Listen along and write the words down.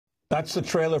That's the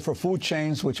trailer for Food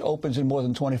Chains, which opens in more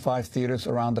than 25 theaters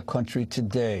around the country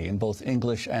today in both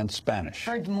English and Spanish.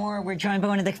 Heard more. We're joined by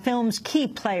one of the film's key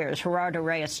players, Gerardo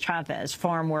Reyes-Chavez,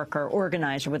 farm worker,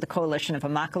 organizer with the coalition of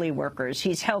Immokalee workers.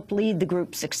 He's helped lead the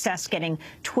group's success, getting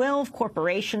 12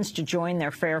 corporations to join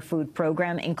their Fair Food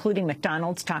program, including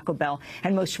McDonald's, Taco Bell,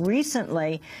 and most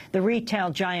recently, the retail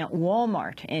giant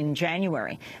Walmart in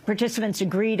January. Participants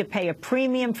agree to pay a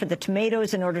premium for the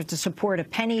tomatoes in order to support a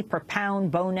penny per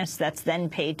pound bonus that's then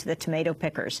paid to the tomato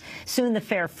pickers. Soon the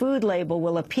Fair Food label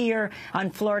will appear on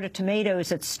Florida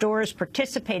tomatoes at stores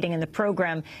participating in the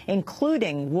program,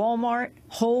 including Walmart,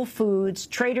 Whole Foods,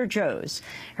 Trader Joe's.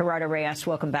 Gerardo Reyes,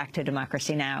 welcome back to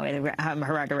Democracy Now!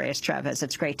 Gerardo Reyes-Chavez,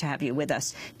 it's great to have you with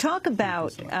us. Talk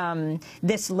about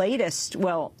this latest,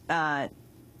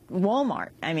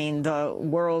 Walmart, I mean, the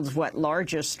world's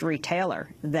largest retailer,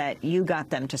 that you got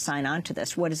them to sign on to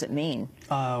this. What does it mean?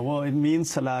 Well, it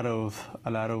means a lot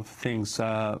of things.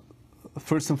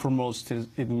 First and foremost,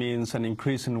 it means an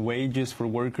increase in wages for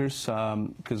workers,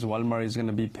 because Walmart is going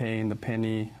to be paying the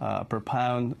penny per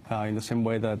pound in the same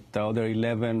way that the other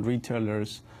 11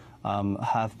 retailers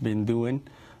have been doing.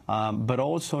 But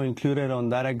also included on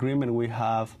that agreement, we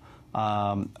have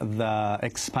the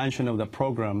expansion of the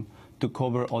program to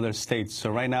cover other states. So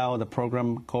right now, the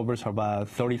program covers about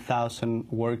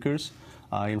 30,000 workers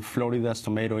in Florida's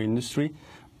tomato industry.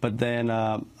 But then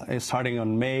starting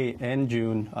on May and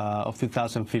June of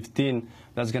 2015,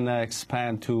 that's going to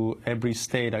expand to every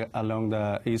state along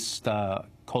the east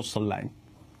coastal line.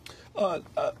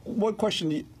 One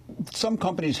question. Some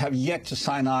companies have yet to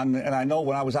sign on, and I know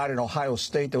when I was out in Ohio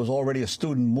State, there was already a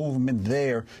student movement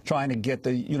there trying to get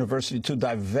the university to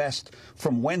divest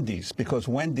from Wendy's, because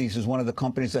Wendy's is one of the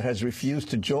companies that has refused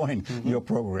to join your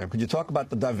program. Could you talk about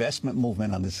the divestment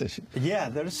movement on this issue? Yeah,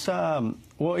 there's,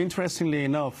 well, interestingly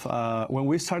enough, when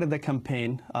we started the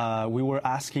campaign, we were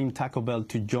asking Taco Bell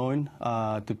to join,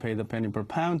 to pay the penny per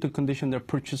pound, to condition their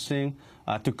purchasing,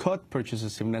 to cut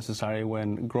purchases if necessary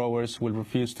when growers will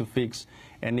refuse to fix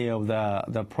any of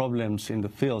the problems in the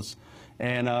fields.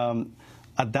 And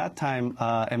at that time,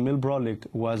 Emil Brolick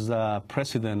was the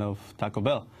president of Taco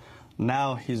Bell.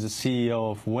 Now he's the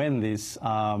CEO of Wendy's,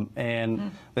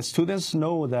 and the students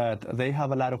know that they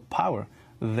have a lot of power.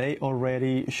 They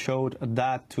already showed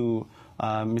that to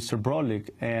Mr.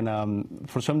 Brolick, and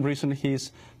for some reason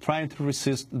he's trying to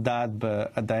resist that,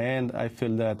 but at the end I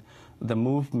feel that the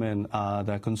movement,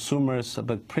 the consumers,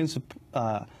 but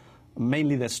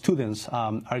mainly the students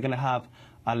are going to have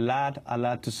a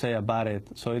lot to say about it.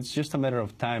 So it's just a matter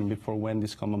of time before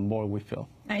Wendy's come on board, we feel.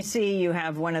 I see you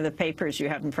have one of the papers you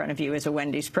have in front of you is a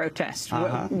Wendy's protest.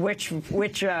 Which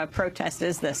protest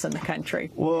is this in the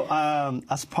country? Well,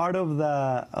 as part of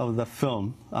the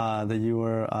film that you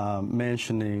were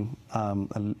mentioning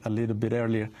a little bit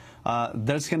earlier,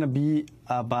 there's going to be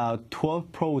about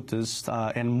 12 protests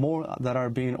and more that are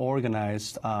being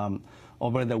organized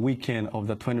over the weekend of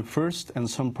the 21st, and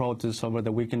some protests over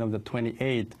the weekend of the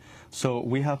 28th. So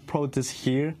we have protests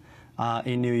here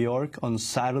in New York on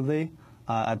Saturday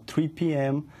at 3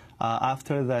 p.m.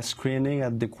 After the screening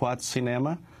at the Quad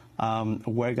Cinema.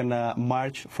 We're going to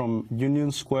march from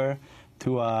Union Square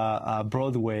to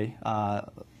Broadway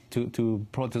to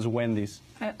protest Wendy's.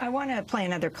 I want to play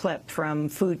another clip from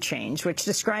Food Chains, which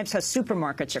describes how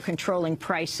supermarkets are controlling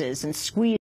prices and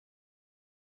squeezing